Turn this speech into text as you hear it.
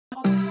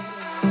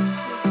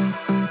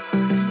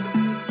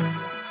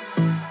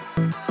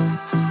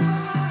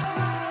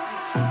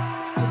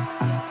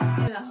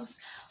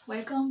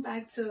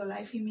back to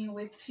Life in Me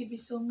with Phoebe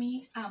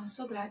Somi. I'm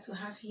so glad to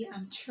have you.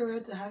 I'm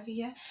thrilled to have you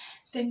here.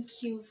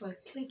 Thank you for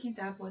clicking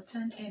that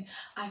button, and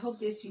I hope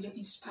this video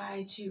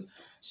inspired you.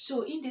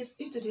 So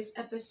into this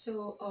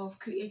episode of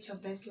Create Your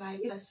Best Life,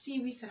 it's a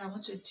series that I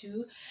want to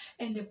do,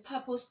 and the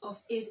purpose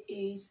of it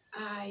is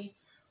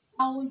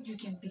how you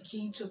can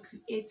begin to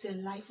create a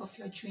life of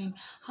your dream,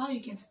 how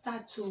you can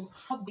start to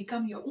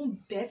become your own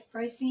best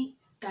person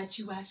that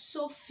you are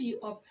so filled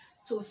up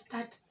to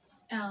start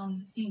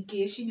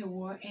engaging the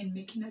world and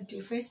making a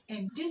difference.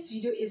 And this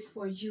video is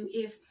for you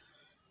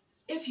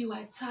if you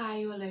are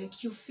tired, or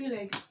like you feel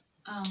like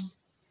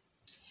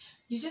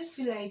you just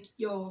feel like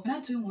you're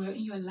not doing well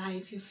in your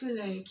life, you feel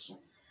like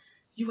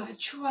you are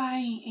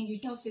trying and you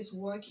just is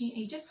working,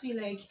 and you just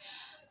feel like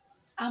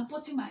I'm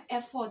putting my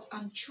effort,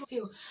 I'm trying,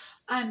 still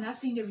I'm not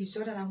seeing the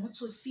result that I want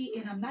to see,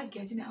 and I'm not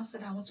getting the answer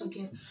that I want to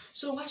get.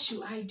 So what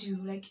should I do?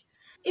 Like,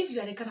 if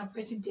you are the kind of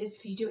person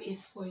this video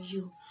is for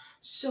you.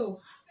 So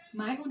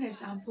my own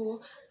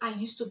example, I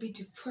used to be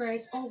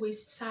depressed,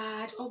 always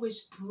sad,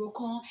 always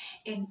broken,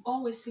 and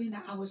always saying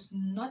that I was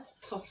not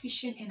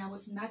sufficient and I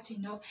was not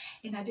enough,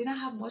 and I didn't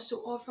have much to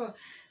offer.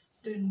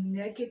 The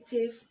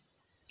negative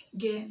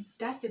game,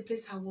 that's the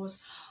place I was,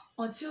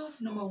 until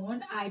number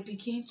one, I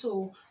began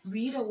to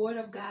read the word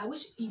of God,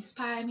 which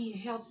inspired me,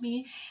 helped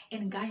me,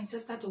 and God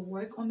himself started to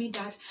work on me,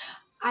 that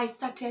I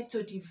started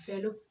to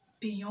develop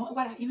beyond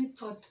what I even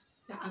thought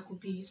that I could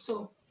be.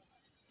 So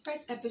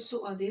first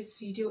episode of this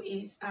video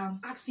is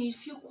asking a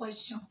few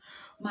questions.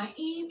 My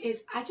aim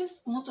is I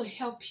just want to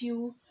help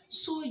you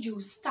so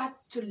you start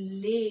to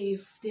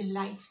live the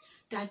life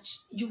that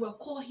you were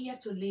called here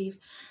to live.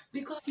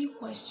 Because few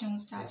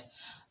questions that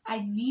I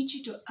need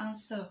you to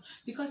answer,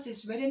 because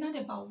it's really not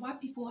about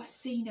what people are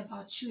saying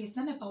about you, it's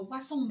not about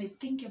what someone may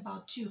think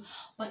about you,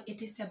 but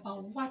it is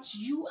about what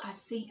you are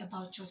saying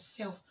about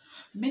yourself.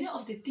 Many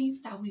of the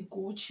things that we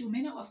go through,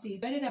 many of the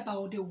better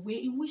about the way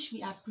in which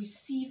we are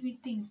perceiving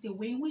things, the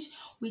way in which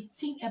we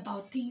think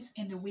about things,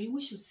 and the way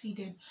we should see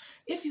them.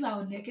 If you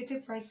are a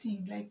negative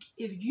person, like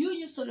if you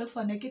used to look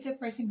for a negative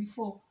person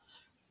before,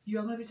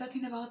 you're gonna be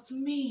talking about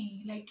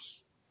me, like.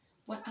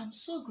 But I'm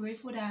so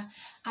grateful that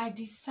I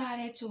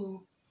decided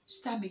to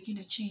start making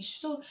a change.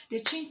 So the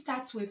change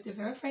starts with, the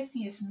very first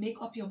thing is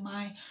make up your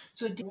mind.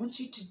 So what I want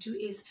you to do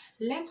is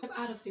let step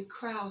out of the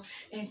crowd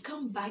and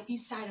come back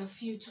inside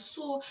of you,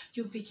 so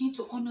you begin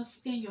to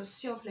understand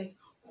yourself, like,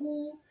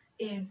 who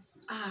am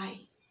I?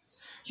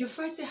 You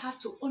first have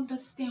to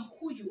understand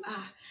who you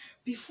are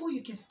before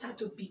you can start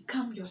to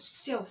become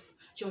yourself,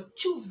 your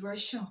true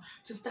version,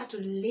 to start to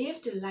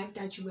live the life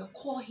that you were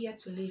called here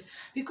to live.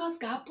 Because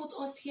God put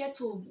us here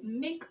to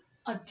make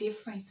a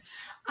difference.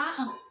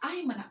 I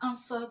am an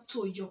answer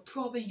to your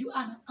problem. You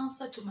are an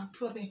answer to my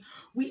problem.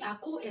 We are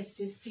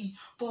coexisting.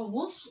 But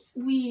once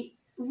we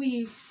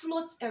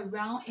float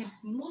around, and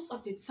most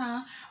of the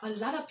time a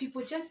lot of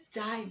people just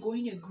die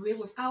going a grave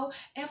without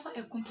ever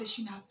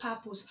accomplishing our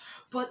purpose.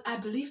 But I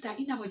believe that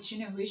in our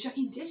generation,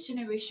 in this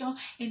generation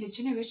and the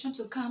generation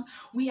to come,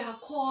 we are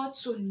called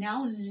to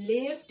now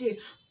live the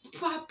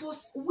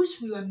purpose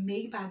which we were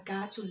made by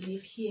God to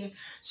live here.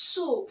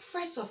 So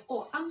first of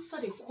all,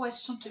 answer the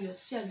question to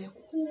yourself, like,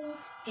 who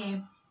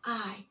am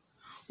I?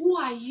 Who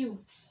are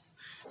you?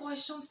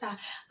 Questions that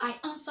I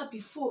answered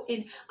before,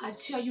 and I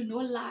tell you no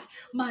lie,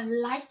 my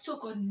life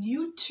took a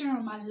new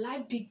turn. My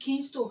life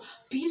begins to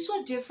be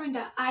so different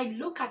that I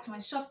look at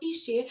myself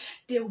each day,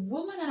 the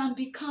woman that I'm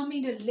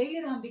becoming, the lady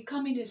that I'm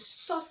becoming, the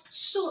source.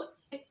 So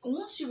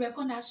once you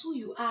recognize who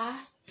you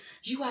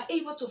are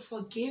able to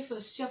forgive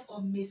yourself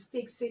of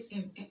mistakes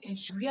and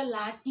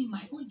realize in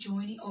my own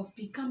journey of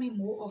becoming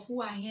more of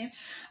who I am,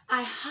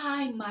 I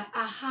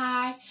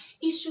hide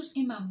issues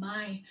in my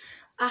mind.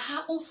 I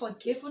have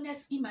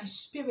unforgiveness in my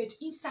spirit,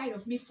 inside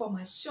of me, for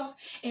myself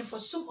and for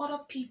some other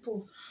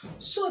people.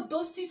 So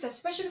those things,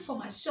 especially for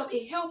myself,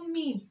 it helped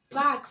me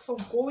back from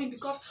going,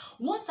 because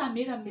once I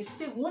made a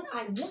mistake,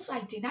 once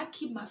I did not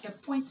keep my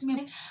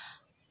appointment,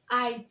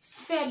 I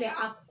felt like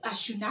I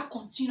should not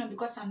continue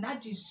because I'm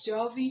not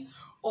deserving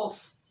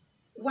of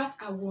what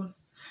I want.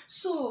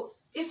 So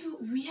if you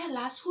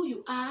realize who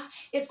you are,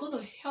 it's going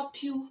to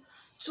help you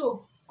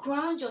to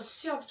ground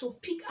yourself, to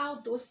pick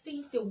out those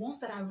things, the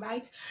ones that are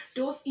right,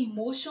 those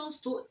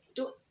emotions, those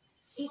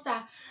things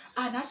that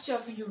are not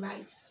serving you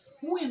right.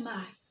 Who am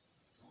I?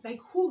 Like,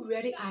 who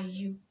really are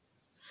you?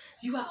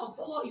 You are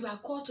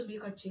called to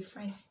make a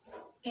difference,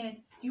 and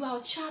you are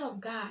a child of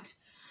God.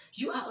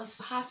 You are a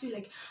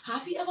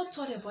have you ever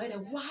thought about it?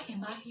 Like, why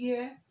am I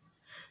here?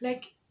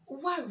 Like,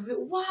 why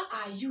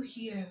are you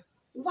here?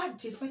 What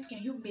difference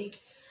can you make?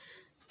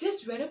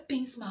 This really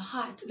pains my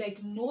heart, like,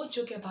 no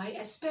joke about it,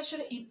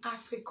 especially in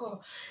Africa.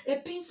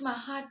 It pains my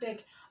heart,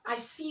 like, I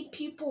see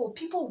people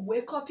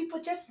wake up, people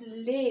just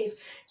live,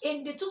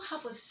 and they don't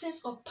have a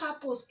sense of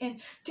purpose, and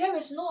there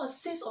is no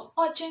sense of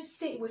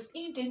urgency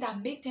within them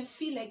that make them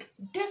feel like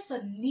there's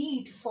a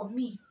need for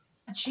me,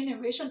 a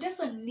generation,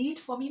 there's a need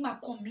for me, my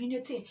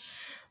community.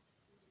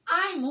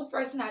 I'm one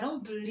person, I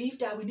don't believe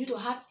that we need to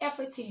have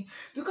everything,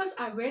 because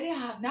I already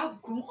have now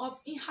grown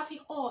up in having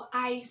all.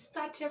 I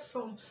started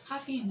from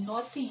having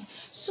nothing.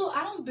 So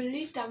I don't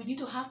believe that we need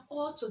to have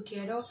all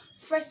together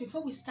first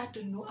before we start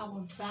to know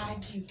our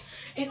value.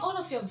 And all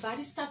of your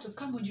values start to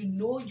come when you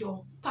know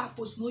your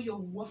purpose, know your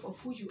worth of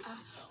who you are.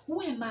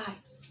 Who am I?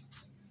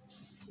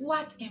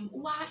 Why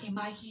am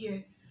I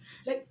here?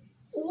 Like,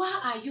 why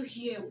are you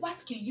here?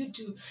 What can you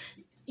do?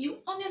 You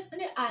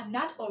honestly are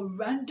not a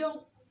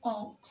random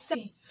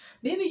saying.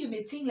 Maybe you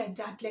may think like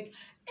that, like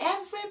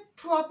every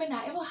problem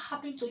that ever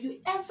happened to you,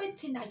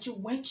 everything that you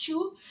went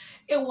through,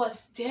 it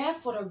was there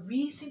for a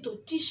reason, to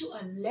teach you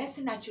a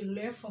lesson that you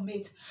learn from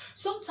it.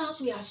 Sometimes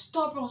we are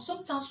stubborn,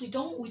 sometimes we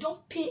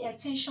don't pay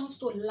attention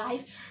to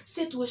life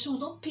situation, we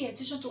don't pay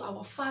attention to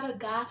our Father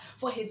God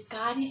for his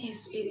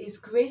guidance, his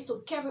grace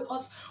to carry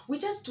us. We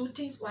just do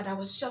things by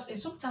ourselves, and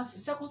sometimes the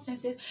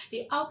circumstances,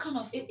 the outcome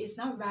of it is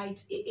not right.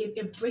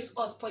 It breaks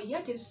us, but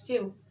yet and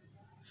still,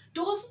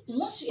 those,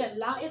 once you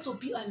allow it to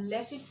be a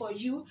lesson for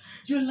you,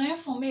 you learn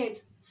from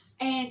it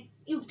and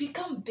you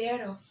become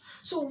better.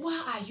 So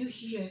why are you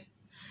here?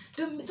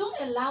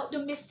 Don't allow the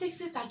mistakes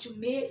that you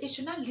made, it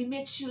should not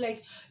limit you.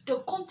 Like,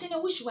 the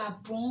container which you are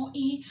born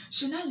in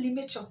should not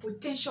limit your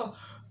potential.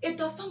 It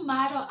doesn't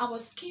matter our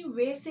skin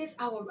races,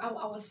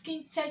 our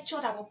skin texture,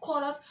 our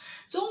colors.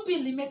 Don't be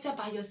limited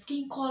by your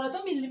skin color.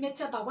 Don't be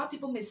limited by what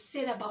people may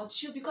say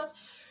about you, because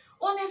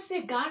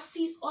honestly, God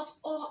sees us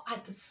all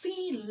at the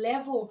same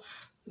level.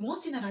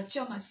 One thing that I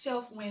tell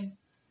myself, when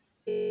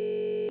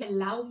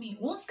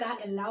once God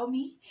allowed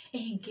me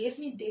and he gave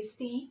me this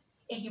thing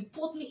and he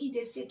put me in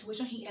this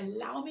situation, he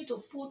allowed me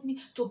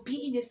to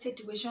be in this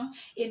situation,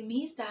 it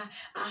means that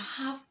I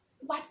have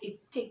what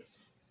it takes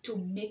to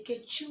make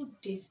it through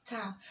this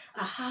time.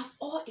 I have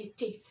all it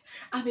takes.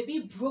 I may be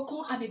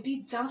broken, I may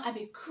be down, I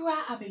may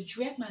cry, I may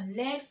drag my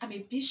legs, I may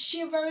be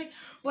shivering,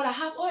 but I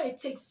have all it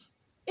takes.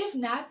 If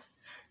not,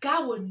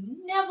 God will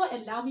never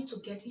allow me to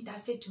get in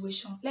that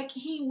situation. Like,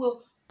 he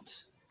will.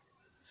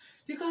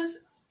 Because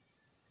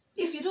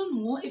if you don't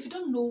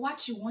know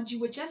what you want, you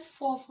will just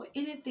fall for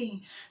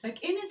anything.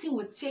 Like, anything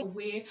will take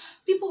away.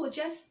 People will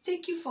just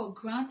take you for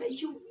granted.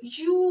 You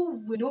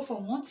will know, for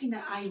one thing,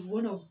 that I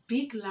want a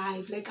big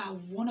life. Like, I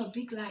want a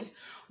big life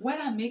where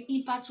I make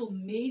impact to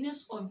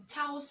millions of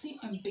thousands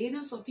and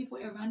billions of people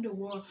around the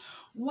world.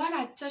 Where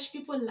I touch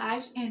people's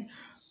lives and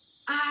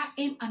I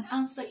am an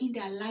answer in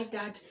their life,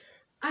 that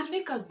I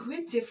make a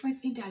great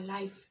difference in their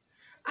life.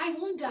 I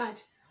want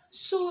that.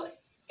 So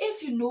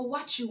if you know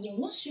what you want,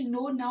 once you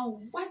know now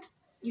what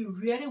you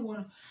really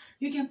want,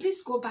 you can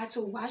please go back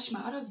to watch my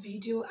other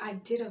video. I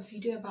did a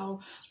video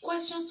about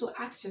questions to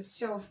ask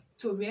yourself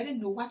to really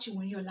know what you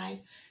want in your life.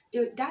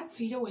 That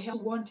video will help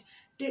you want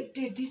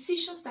the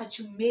decisions that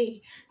you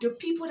make, the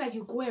people that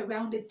you go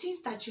around, the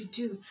things that you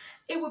do.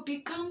 It will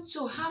become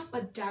to have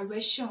a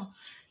direction.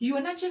 You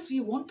will not just be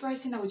one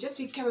person that will just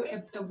be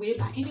carried away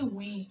by any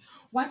wind.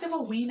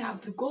 Whatever wind I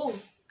go,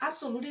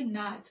 absolutely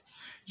not.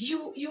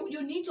 You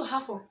need to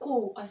have a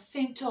goal, a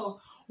center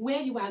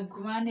where you are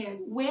grounded,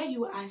 where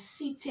you are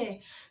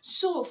seated.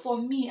 So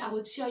for me, I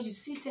will tell you,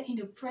 seated in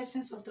the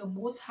presence of the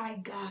Most High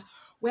God,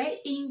 where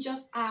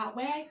angels are,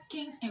 where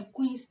kings and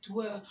queens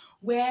dwell,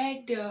 where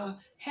the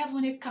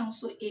heavenly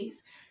council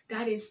is.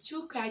 That is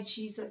through Christ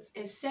Jesus,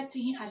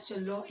 accepting him as your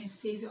Lord and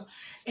Savior.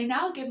 And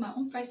I'll give my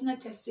own personal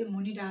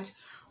testimony that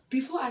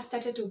before I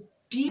started to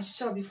be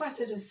sure, before I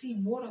started to see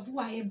more of who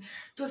I am,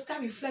 to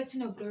start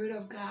reflecting the glory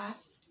of God,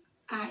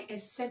 I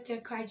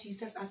accepted Christ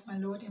Jesus as my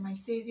Lord and my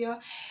Savior.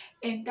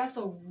 And that's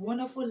a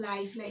wonderful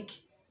life. Like,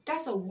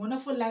 that's a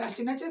wonderful life. I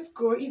should not just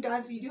go in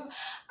that video.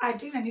 I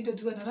think I need to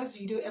do another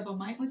video about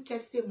my own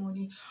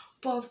testimony.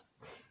 But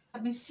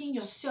I've been seeing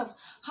yourself,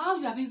 how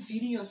you have been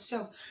viewing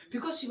yourself,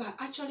 because you are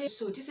actually,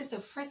 so this is the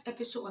first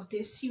episode of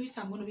this series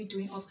I'm going to be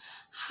doing of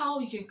how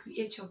you can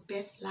create your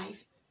best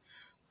life.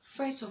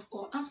 First of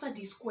all, answer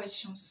these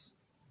questions.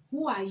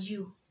 Who are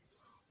you?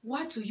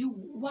 Why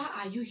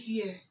are you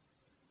here?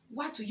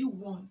 What do you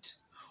want?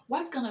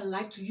 What kind of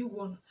life do you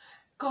want?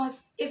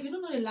 Because if you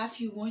don't know the life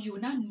you want, you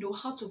will not know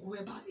how to go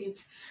about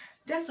it.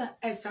 That's an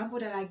example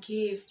that I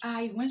gave.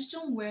 I went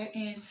somewhere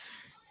and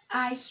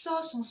I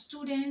saw some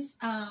students.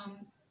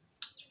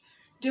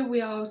 There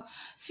were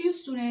few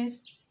students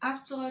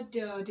after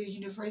the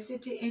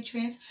university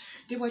entrance.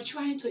 They were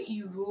trying to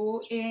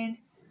enroll, and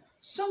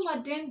some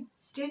of them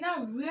did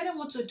not really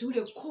want to do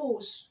the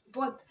course,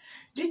 but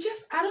they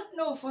just, I don't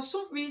know, for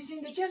some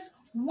reason they just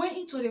went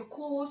into the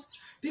course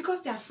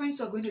because their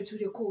friends were going to do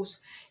the course.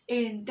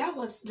 And that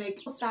was like,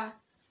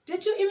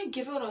 did you even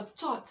give it a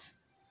thought?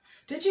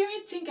 Did you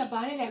even think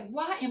about it? Like,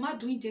 why am I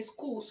doing this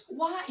course?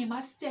 Why am I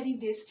studying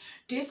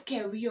this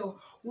career?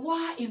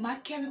 Why am I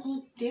carrying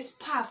on this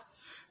path?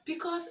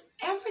 Because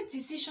every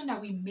decision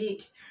that we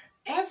make,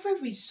 every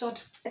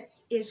result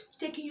is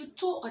taking you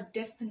to a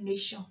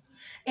destination.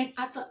 And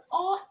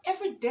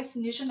every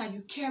destination that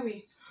you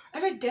carry,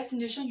 every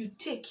destination you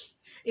take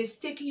is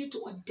taking you to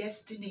a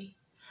destiny.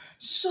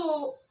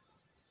 So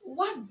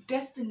what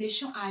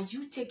destination are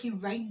you taking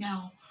right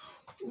now?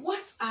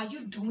 What are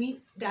you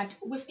doing that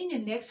within the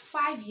next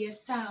 5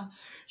 years time,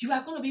 you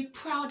are going to be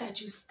proud that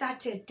you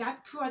started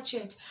that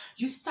project,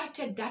 you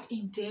started that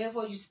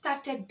endeavor, you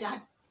started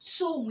that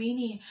soul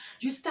winning,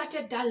 you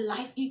started that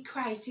life in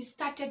Christ, you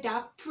started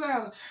that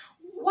prayer.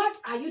 What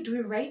are you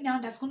doing right now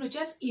that's going to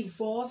just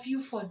evolve you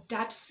for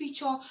that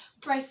future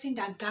person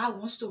that God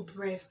wants to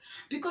breathe?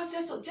 Because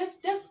this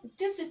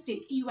is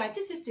the era,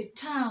 this is the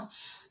time,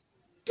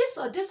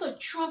 this a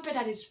trumpet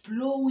that is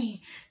blowing,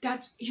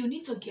 that you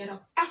need to get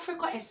up.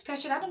 Africa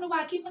especially. I don't know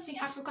why I keep on saying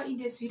Africa in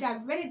this video. I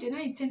really did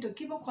not intend to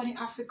keep on calling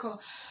Africa.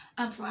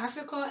 I'm from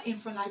Africa and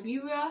from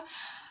Liberia,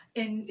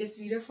 and it's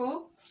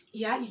beautiful.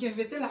 Yeah, you can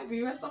visit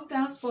Liberia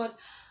sometimes, but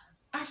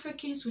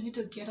Africans, we need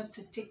to get up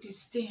to take this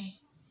stand.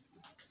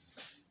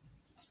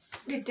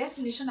 The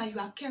destination that you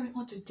are carrying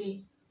on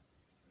today,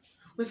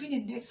 within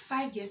the next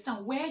 5 years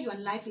time, where your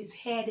life is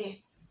headed,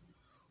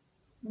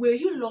 will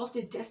you love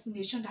the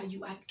destination that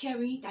you are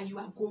carrying, that you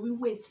are going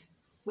with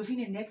within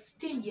the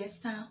next 10 years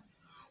time?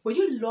 Will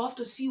you love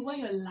to see where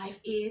your life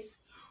is?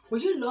 Will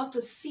you love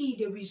to see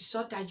the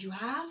result that you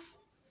have?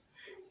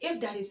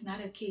 If that is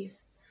not the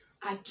case,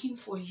 I came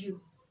for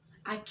you.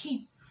 I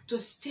came to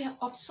stir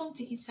up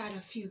something inside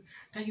of you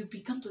that you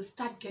become to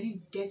start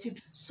getting dirty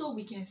so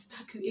we can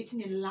start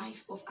creating a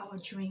life of our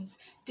dreams.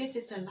 This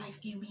is the life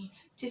in me.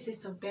 This is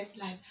the best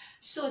life.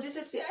 So this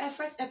is the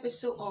first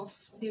episode of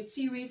the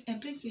series,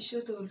 and please be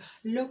sure to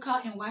look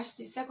out and watch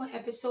the second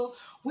episode,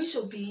 which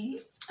will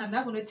be, I'm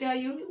not going to tell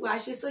you,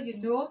 watch it so you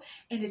know.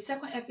 And the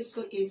second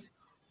episode is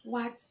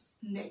what's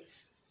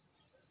next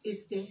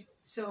is there.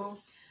 So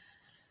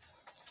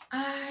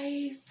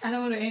I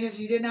don't want to end the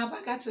video now,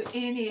 but I got to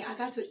end it. I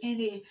got to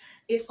end it.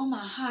 It's on my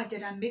heart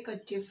that I make a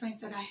difference,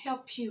 that I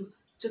help you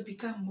to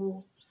become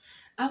more.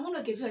 I want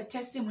to give you a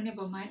testimony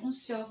about my own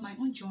self, my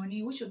own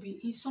journey, which will be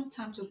in some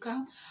time to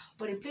come.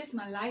 But the place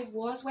my life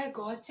was, where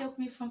God took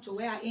me from to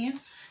where I am,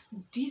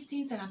 these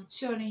things that I'm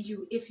telling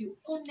you, if you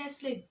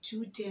honestly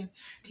do them,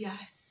 they are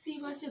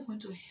seriously going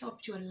to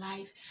help your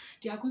life.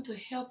 They are going to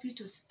help you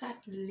to start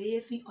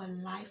living a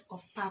life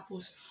of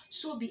purpose.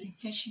 So be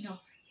intentional.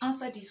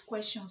 Answer these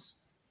questions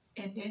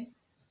and then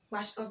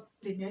watch up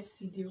the next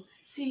video.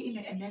 See you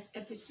in the next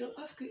episode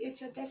of Create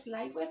Your Best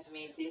Life with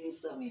me.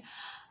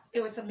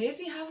 It was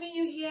amazing having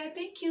you here.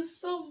 Thank you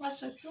so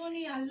much,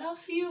 Tony. I love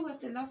you.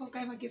 With the love of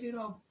God, I give you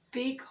a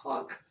big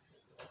hug.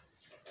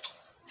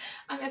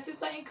 I'm your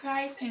sister in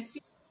Christ, and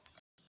see